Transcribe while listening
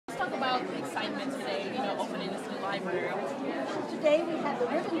talk about the excitement today, opening this new library. Today we had the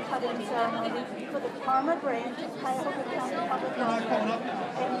ribbon cutting ceremony for the Parma branch of Cuyahoga County Public Library,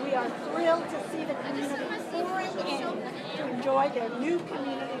 and we are thrilled to see the community pouring in to enjoy their new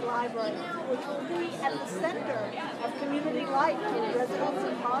community library, which will be at the center of community life for the residents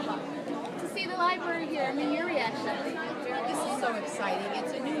of Parma. To see the library here, your reaction? This is so exciting.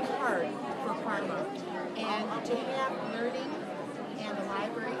 It's a new heart for Parma, and to have learning and the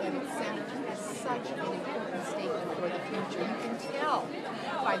library at its center is such an important statement for the future. You can tell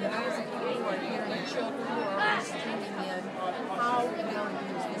by the numbers of people who are here and the children who are always streaming in how well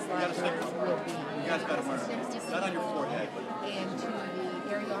used this library will be. You guys got to wear it. Not on your forehead. And to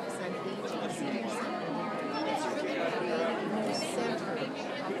the area office on aging civic center, it's really created a new center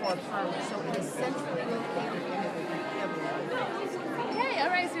for Parma. So it is centrally located and it will be everywhere. Okay, all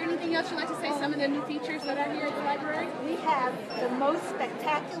right. Is there anything else you'd like to say? Some of the new features that are here at the library? We have the most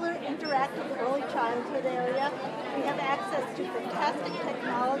spectacular interactive early childhood area. We have access to fantastic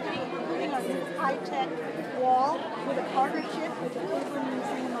technology, including our new high-tech wall with a partnership with the Cleveland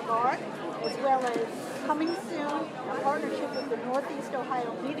Museum of Art, as well as coming soon, a partnership with the Northeast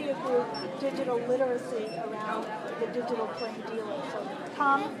Ohio Media Group, digital literacy around the digital plain dealer. So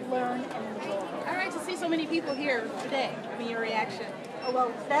come, learn, and enjoy. All right, to see so many people here today, your reaction? Oh,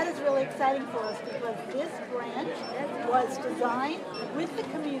 well, that is really exciting for us because this branch was designed with the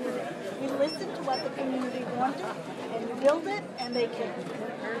community. We listened to what the community wanted, and we built it, and they came.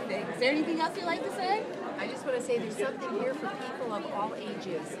 Perfect. Is there anything else you'd like to say? I just want to say there's something here for people of all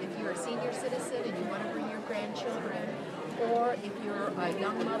ages. If you're a senior citizen and you want to bring your grandchildren, or if you're a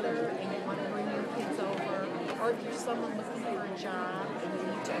young mother and you want to bring your kids over, or if you're someone looking for a job and you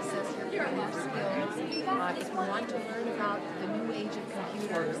need to assess your career skills, if you want to learn about the new age of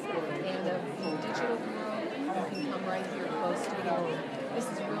computers and of the digital world, you can come right here close to home. This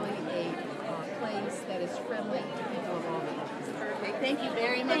is really a place that is friendly to people of all ages. Perfect. Thank you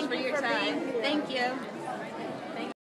very much for your time. Thank you.